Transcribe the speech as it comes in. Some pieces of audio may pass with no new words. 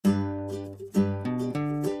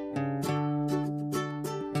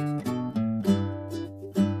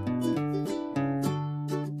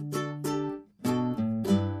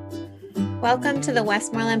Welcome to the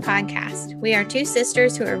Westmoreland Podcast. We are two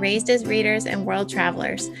sisters who are raised as readers and world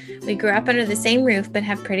travelers. We grew up under the same roof but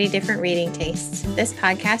have pretty different reading tastes. This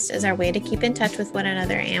podcast is our way to keep in touch with one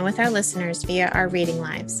another and with our listeners via our reading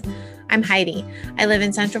lives. I'm Heidi. I live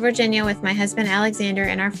in Central Virginia with my husband Alexander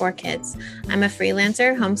and our 4 kids. I'm a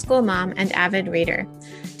freelancer, homeschool mom, and avid reader.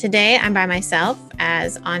 Today, I'm by myself,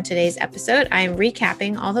 as on today's episode, I am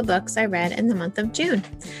recapping all the books I read in the month of June.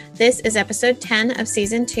 This is episode 10 of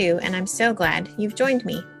season 2, and I'm so glad you've joined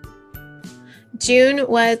me. June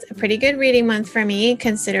was a pretty good reading month for me,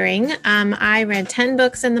 considering I read 10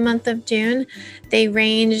 books in the month of June. They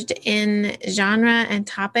ranged in genre and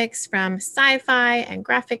topics from sci-fi and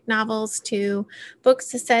graphic novels to books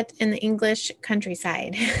set in the English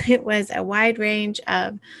countryside. It was a wide range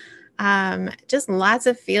of just lots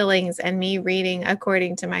of feelings and me reading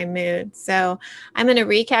according to my mood. So I'm going to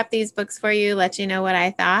recap these books for you, let you know what I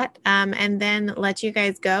thought, and then let you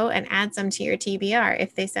guys go and add some to your TBR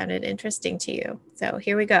if they sounded interesting to you. So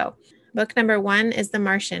here we go. Book number 1 is The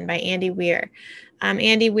Martian by Andy Weir.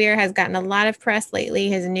 Andy Weir has gotten a lot of press lately.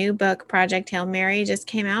 His new book, Project Hail Mary, just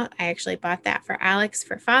came out. I actually bought that for Alex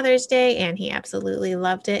for Father's Day, and he absolutely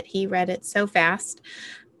loved it. He read it so fast.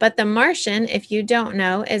 But The Martian, if you don't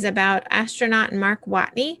know, is about astronaut Mark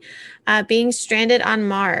Watney being stranded on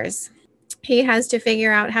Mars. He has to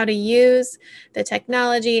figure out how to use the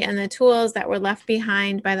technology and the tools that were left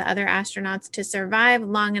behind by the other astronauts to survive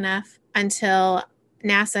long enough until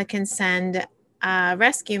NASA can send a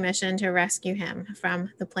rescue mission to rescue him from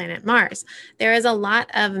the planet Mars. There is a lot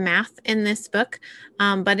of math in this book,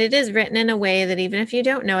 but it is written in a way that even if you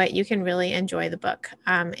don't know it, you can really enjoy the book.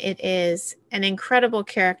 It is an incredible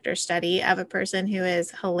character study of a person who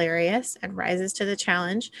is hilarious and rises to the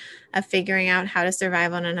challenge of figuring out how to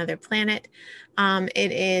survive on another planet.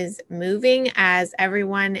 It is moving as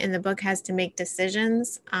everyone in the book has to make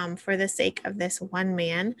decisions for the sake of this one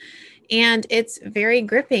man. And it's very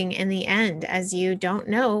gripping in the end, as you don't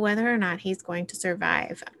know whether or not he's going to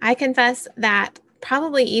survive. I confess that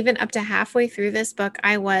probably even up to halfway through this book,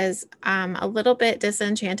 I was a little bit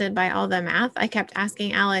disenchanted by all the math. I kept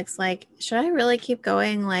asking Alex, should I really keep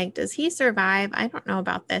going? Does he survive? I don't know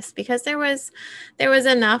about this, because there was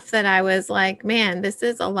enough that I was like, man, this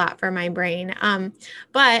is a lot for my brain.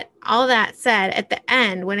 But all that said, at the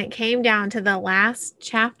end, when it came down to the last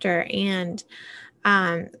chapter and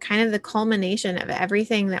kind of the culmination of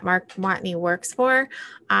everything that Mark Watney works for,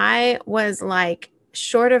 I was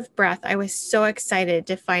short of breath. I was so excited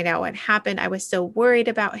to find out what happened. I was so worried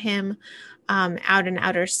about him out in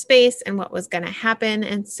outer space and what was going to happen.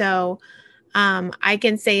 And so I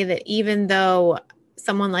can say that even though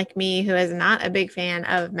someone like me who is not a big fan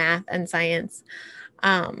of math and science,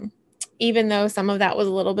 even though some of that was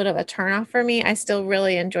a little bit of a turnoff for me, I still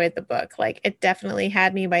really enjoyed the book. It definitely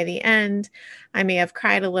had me by the end. I may have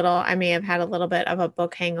cried a little. I may have had a little bit of a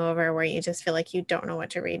book hangover where you just feel like you don't know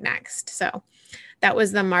what to read next. So that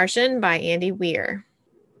was The Martian by Andy Weir.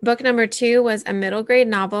 Book number 2 was a middle grade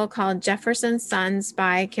novel called Jefferson's Sons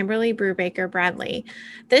by Kimberly Brubaker Bradley.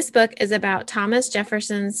 This book is about Thomas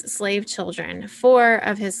Jefferson's slave children, 4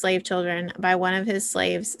 of his slave children by one of his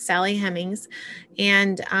slaves, Sally Hemings,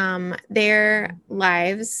 and their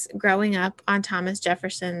lives growing up on Thomas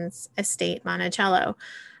Jefferson's estate, Monticello.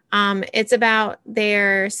 It's about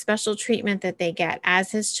their special treatment that they get as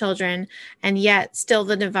his children, and yet still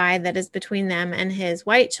the divide that is between them and his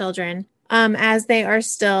white children. As they are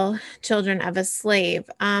still children of a slave.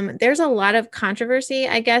 There's a lot of controversy,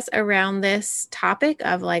 I guess, around this topic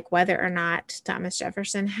of whether or not Thomas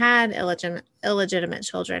Jefferson had illegitimate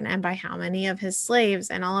children and by how many of his slaves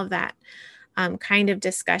and all of that kind of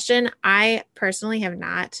discussion. I personally have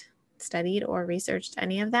not studied or researched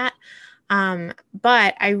any of that.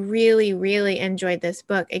 But I really, really enjoyed this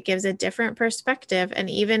book. It gives a different perspective. And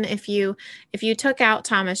even if you took out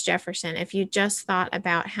Thomas Jefferson, if you just thought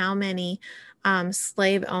about how many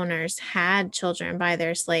slave owners had children by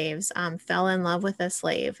their slaves, fell in love with a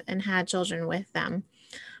slave and had children with them,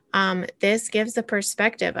 this gives the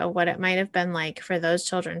perspective of what it might have been like for those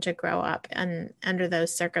children to grow up under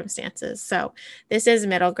those circumstances. So this is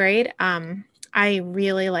middle grade. I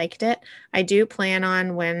really liked it. I do plan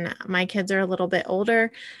on, when my kids are a little bit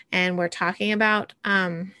older and we're talking about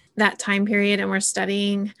that time period and we're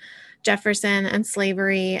studying Jefferson and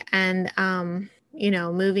slavery and,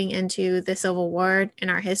 moving into the Civil War in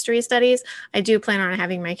our history studies, I do plan on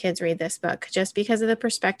having my kids read this book just because of the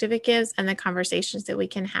perspective it gives and the conversations that we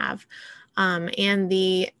can have and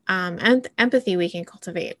the empathy we can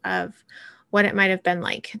cultivate of what it might have been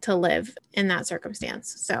like to live in that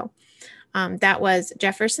circumstance. So That was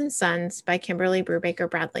Jefferson's Sons by Kimberly Brubaker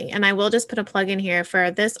Bradley. And I will just put a plug in here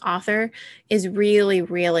for this author is really,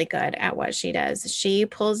 really good at what she does. She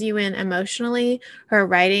pulls you in emotionally. Her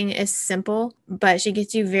writing is simple, but she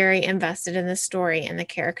gets you very invested in the story and the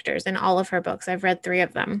characters in all of her books. I've read 3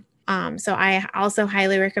 of them. So I also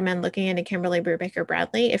highly recommend looking into Kimberly Brubaker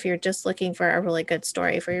Bradley if you're just looking for a really good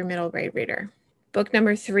story for your middle grade reader. Book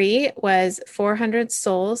number 3 was 400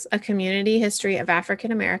 Souls, A Community History of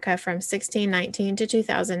African America from 1619 to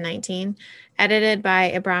 2019, edited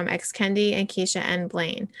by Ibram X. Kendi and Keisha N.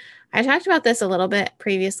 Blaine. I talked about this a little bit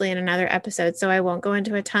previously in another episode, so I won't go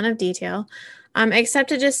into a ton of detail, except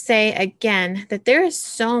to just say again that there is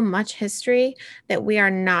so much history that we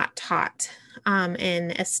are not taught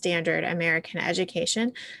in a standard American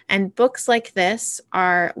education. And books like this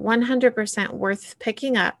are 100% worth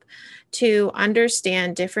picking up to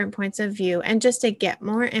understand different points of view and just to get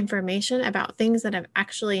more information about things that have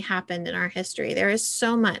actually happened in our history. There is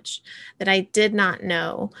so much that I did not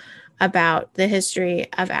know about the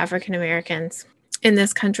history of African Americans in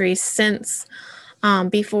this country since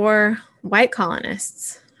before white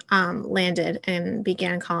colonists landed and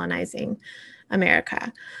began colonizing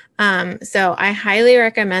America. So I highly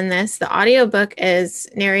recommend this. The audiobook is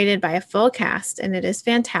narrated by a full cast and it is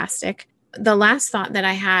fantastic. The last thought that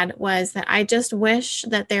I had was that I just wish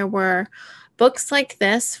that there were books like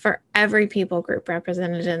this for every people group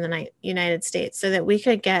represented in the United States so that we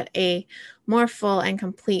could get a more full and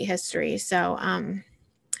complete history. So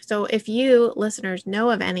if you listeners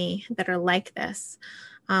know of any that are like this,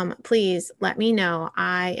 please let me know.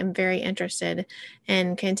 I am very interested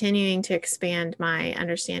in continuing to expand my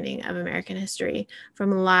understanding of American history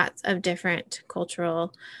from lots of different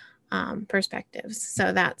cultural perspectives.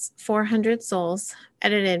 So that's 400 Souls,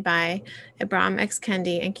 edited by Ibram X.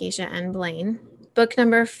 Kendi and Keisha N. Blaine. Book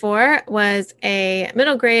number 4 was a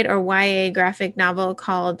middle grade or YA graphic novel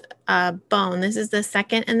called Bone. This is the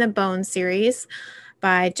second in the Bone series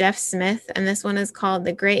by Jeff Smith, and this one is called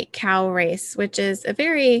The Great Cow Race, which is a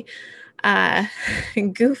very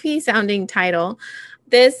goofy sounding title.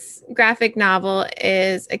 This graphic novel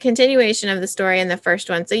is a continuation of the story in the first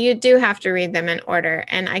one, so you do have to read them in order.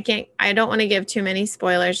 And I don't want to give too many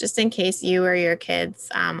spoilers just in case you or your kids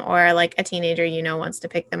or like a teenager wants to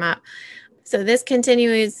pick them up. So this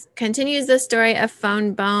continues the story of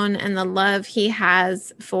Phone Bone and the love he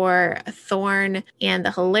has for Thorn and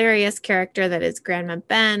the hilarious character that is Grandma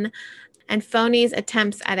Ben, and Phony's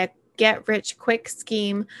attempts at a get-rich-quick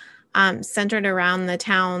scheme centered around the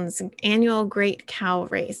town's annual Great Cow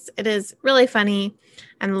Race. It is really funny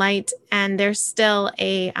and light, and there's still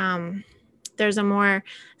there's a more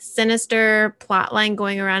sinister plot line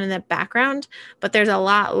going around in the background, but there's a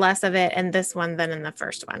lot less of it in this one than in the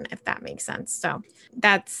first one, if that makes sense. So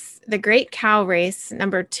that's The Great Cow Race,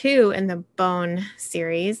 number 2 in the Bone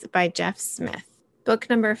series by Jeff Smith. Book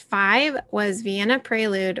number 5 was Vienna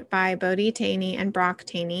Prelude by Bodhi Taney and Brock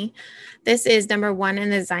Taney. This is number 1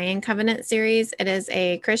 in the Zion Covenant series. It is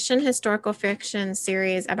a Christian historical fiction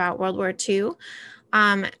series about World War II.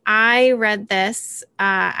 I read this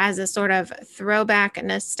as a sort of throwback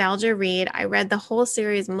nostalgia read. I read the whole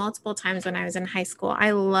series multiple times when I was in high school.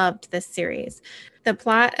 I loved this series. The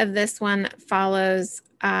plot of this one follows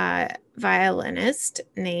a violinist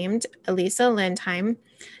named Elisa Lindheim.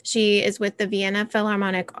 She is with the Vienna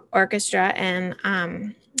Philharmonic Orchestra, and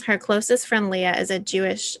her closest friend Leah is a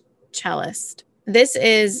Jewish cellist. This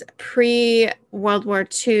is pre-World War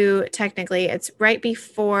II, technically. It's right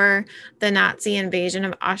before the Nazi invasion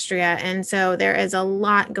of Austria, and so there is a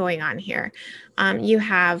lot going on here. You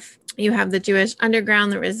have the Jewish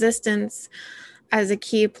underground, the resistance as a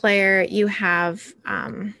key player. You have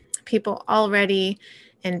people already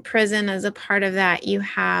in prison as a part of that. You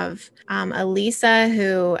have Elisa,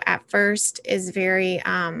 who at first is very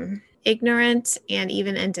ignorant and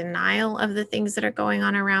even in denial of the things that are going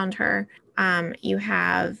on around her. You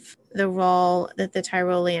have the role that the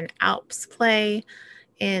Tyrolean Alps play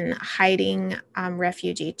in hiding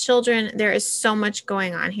refugee children. There is so much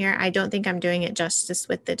going on here. I don't think I'm doing it justice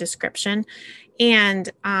with the description.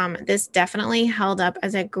 And this definitely held up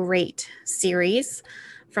as a great series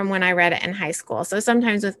from when I read it in high school. So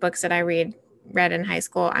sometimes with books that I read in high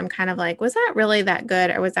school, I'm kind of like, was that really that good?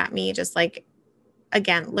 Or was that me just like,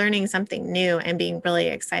 again, learning something new and being really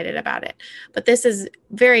excited about it? But this is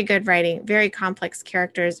very good writing, very complex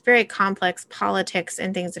characters, very complex politics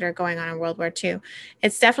and things that are going on in World War II.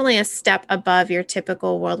 It's definitely a step above your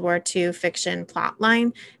typical World War II fiction plot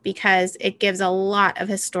line because it gives a lot of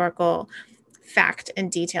historical fact and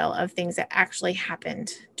detail of things that actually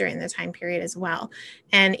happened during the time period as well.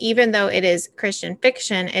 And even though it is Christian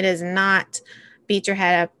fiction, it is not beat your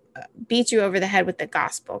head up beat you over the head with the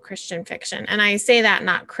gospel Christian fiction. And I say that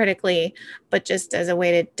not critically, but just as a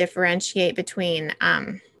way to differentiate between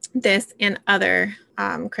this and other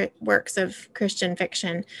works of Christian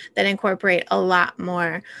fiction that incorporate a lot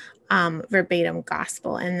more verbatim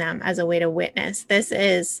gospel in them as a way to witness. This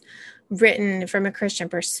is written from a Christian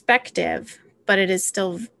perspective, but it is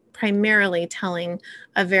still primarily telling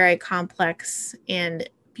a very complex and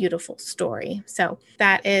beautiful story. So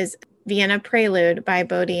that is Vienna Prelude by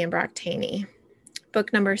Bodie and Brock Taney.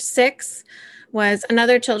 Book number 6 was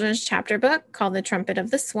another children's chapter book called The Trumpet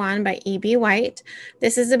of the Swan by E.B. White.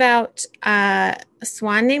 This is about a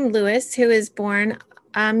swan named Lewis who is born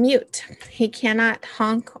mute. He cannot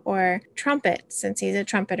honk or trumpet since he's a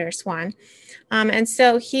trumpeter swan. And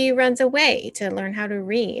so he runs away to learn how to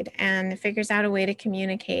read and figures out a way to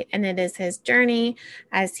communicate. And it is his journey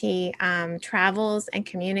as he travels and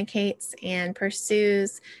communicates and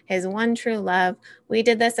pursues his one true love. We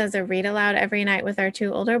did this as a read aloud every night with our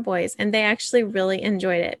 2 older boys, and they actually really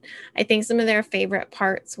enjoyed it. I think some of their favorite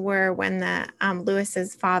parts were when the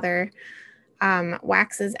Lewis's father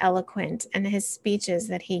waxes eloquent and his speeches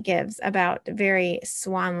that he gives about very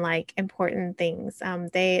swan-like important things.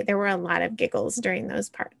 There were a lot of giggles during those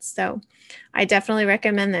parts. So I definitely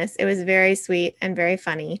recommend this. It was very sweet and very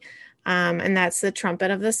funny. And that's The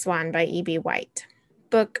Trumpet of the Swan by E.B. White.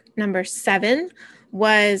 Book number 7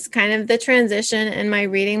 was kind of the transition in my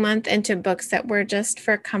reading month into books that were just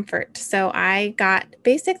for comfort. So I got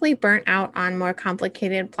basically burnt out on more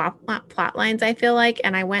complicated plot lines, I feel like,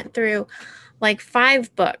 and I went through like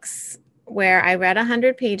 5 books where I read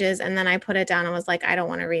 100 pages and then I put it down and was like, I don't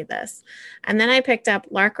want to read this. And then I picked up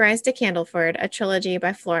Lark Rise to Candleford, a trilogy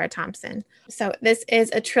by Flora Thompson. So this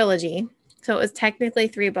is a trilogy. So it was technically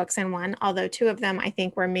 3 books in one, although 2 of them I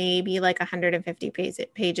think were maybe like 150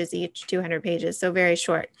 pages each, 200 pages, so very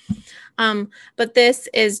short. But this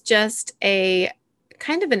is just a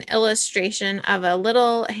kind of an illustration of a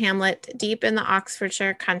little hamlet deep in the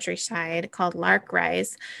Oxfordshire countryside called Lark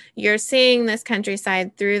Rise. You're seeing this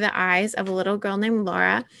countryside through the eyes of a little girl named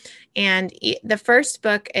Laura. And the first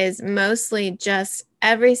book is mostly just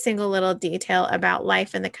every single little detail about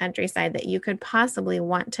life in the countryside that you could possibly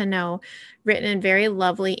want to know, written in very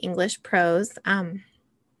lovely English prose. And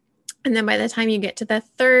then by the time you get to the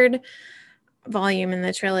 3rd volume in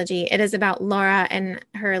the trilogy, it is about Laura and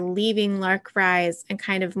her leaving Lark Rise and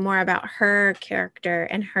kind of more about her character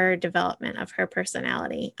and her development of her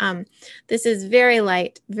personality. This is very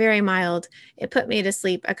light, very mild. It put me to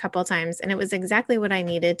sleep a couple times, and it was exactly what I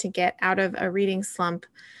needed to get out of a reading slump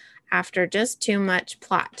after just too much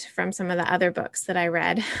plot from some of the other books that I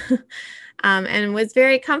read. And was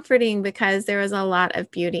very comforting because there was a lot of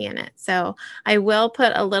beauty in it. So I will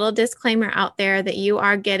put a little disclaimer out there that you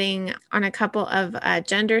are getting on a couple of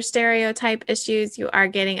gender stereotype issues. You are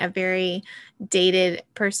getting a very dated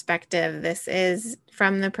perspective. This is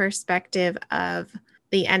from the perspective of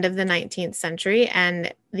the end of the 19th century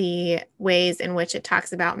and the ways in which it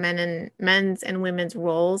talks about men's and women's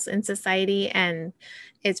roles in society, and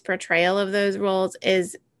its portrayal of those roles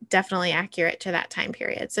is definitely accurate to that time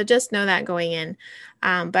period. So just know that going in.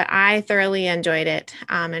 But I thoroughly enjoyed it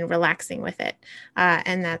and relaxing with it.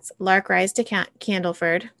 And that's Lark Rise to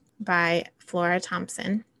Candleford by Flora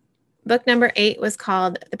Thompson. Book number 8 was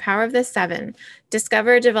called The Power of the Seven,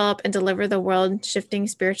 Discover, Develop, and Deliver the World-Shifting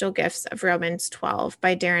Spiritual Gifts of Romans 12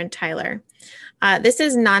 by Darren Tyler. This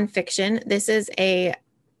is nonfiction. This is an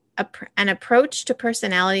approach to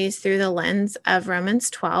personalities through the lens of Romans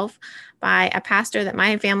 12 by a pastor that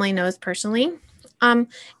my family knows personally. And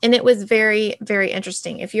it was very, very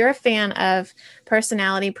interesting. If you're a fan of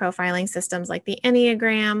personality profiling systems like the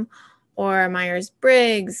Enneagram or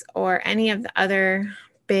Myers-Briggs or any of the other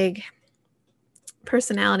big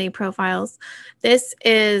personality profiles, this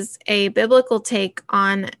is a biblical take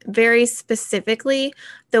on very specifically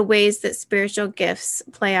the ways that spiritual gifts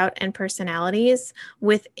play out in personalities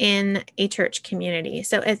within a church community.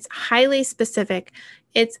 So it's highly specific.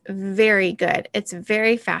 It's very good. It's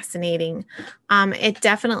very fascinating. It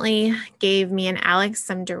definitely gave me and Alex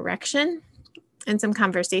some direction and some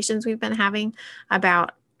conversations we've been having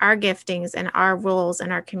about our giftings and our roles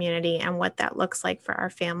in our community and what that looks like for our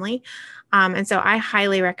family. And so I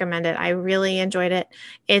highly recommend it. I really enjoyed it.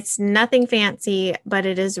 It's nothing fancy, but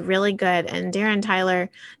it is really good. And Darren Tyler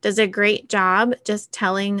does a great job just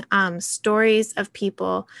telling stories of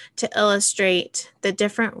people to illustrate the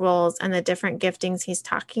different roles and the different giftings he's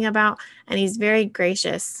talking about. And he's very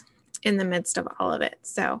gracious in the midst of all of it.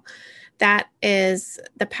 So that is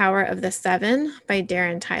The Power of the Seven by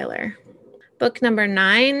Darren Tyler. Book number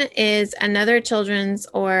 9 is another children's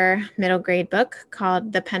or middle grade book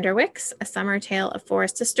called The Penderwicks, A Summer Tale of 4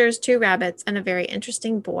 Sisters, 2 Rabbits, and a Very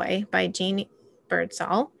Interesting Boy by Jean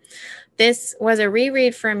Birdsall. This was a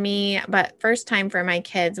reread for me, but first time for my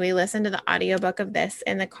kids. We listened to the audiobook of this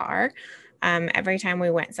in the car every time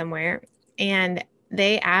we went somewhere, and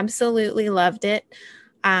they absolutely loved it.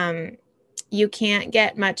 You can't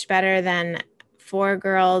get much better than 4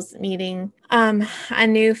 girls meeting a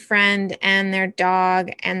new friend and their dog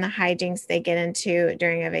and the hijinks they get into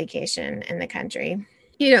during a vacation in the country.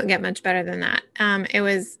 You don't get much better than that. It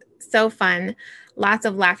was so fun. Lots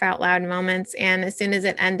of laugh out loud moments. And as soon as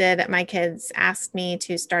it ended, my kids asked me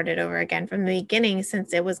to start it over again from the beginning,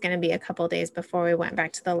 since it was going to be a couple days before we went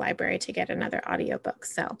back to the library to get another audiobook.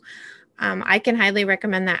 So I can highly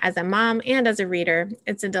recommend that as a mom and as a reader.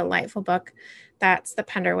 It's a delightful book. That's The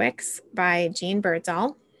Penderwicks by Jean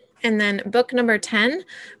Birdsall. And then book number 10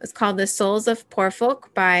 was called The Souls of Poor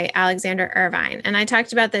Folk by Alexander Irvine. And I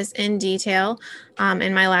talked about this in detail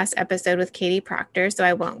in my last episode with Katie Proctor, so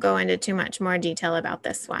I won't go into too much more detail about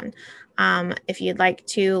this one. If you'd like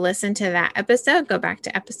to listen to that episode, go back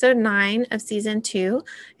to episode 9 of season 2,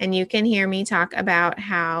 and you can hear me talk about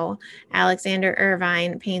how Alexander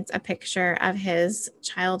Irvine paints a picture of his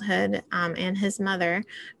childhood and his mother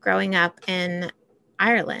growing up in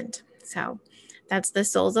Ireland. So that's The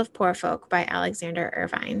Souls of Poor Folk by Alexander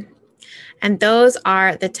Irvine. And those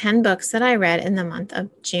are the 10 books that I read in the month of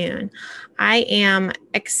June. I am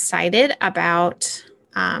excited about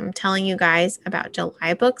telling you guys about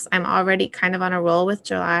July books. I'm already kind of on a roll with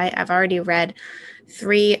July. I've already read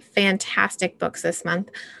 3 fantastic books this month.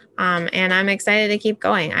 And I'm excited to keep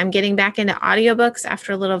going. I'm getting back into audiobooks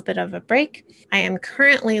after a little bit of a break. I am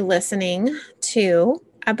currently listening to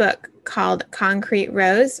a book called Concrete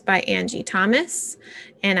Rose by Angie Thomas.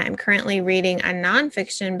 And I'm currently reading a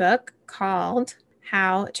nonfiction book called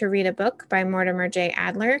How to Read a Book by Mortimer J.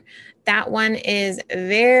 Adler. That one is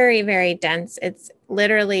very, very dense. It's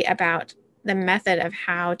literally about the method of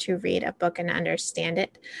how to read a book and understand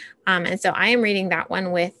it. And so I am reading that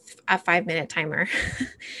one with a 5-minute timer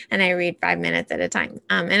and I read 5 minutes at a time.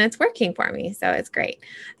 And it's working for me. So it's great.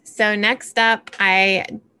 So next up, I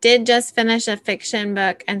did just finish a fiction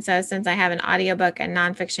book. And so since I have an audiobook and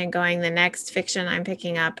nonfiction going, the next fiction I'm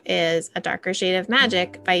picking up is A Darker Shade of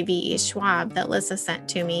Magic by V.E. Schwab that Lissa sent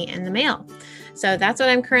to me in the mail. So that's what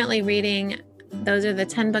I'm currently reading. Those are the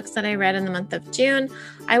 10 books that I read in the month of June.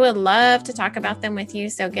 I would love to talk about them with you,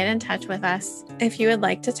 so get in touch with us if you would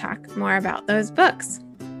like to talk more about those books.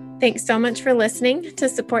 Thanks so much for listening. To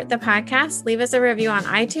support the podcast, leave us a review on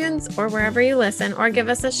iTunes or wherever you listen, or give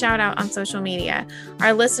us a shout out on social media.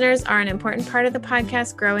 Our listeners are an important part of the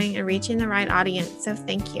podcast growing and reaching the right audience, so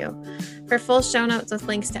thank you. For full show notes with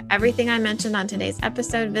links to everything I mentioned on today's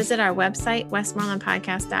episode, visit our website,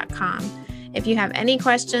 westmorelandpodcast.com. If you have any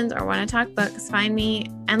questions or want to talk books, find me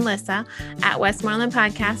and Lissa at Westmoreland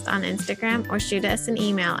Podcast on Instagram, or shoot us an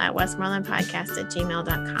email at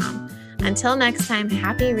westmorelandpodcast@gmail.com. Until next time,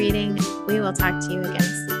 happy reading. We will talk to you again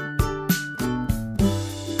soon.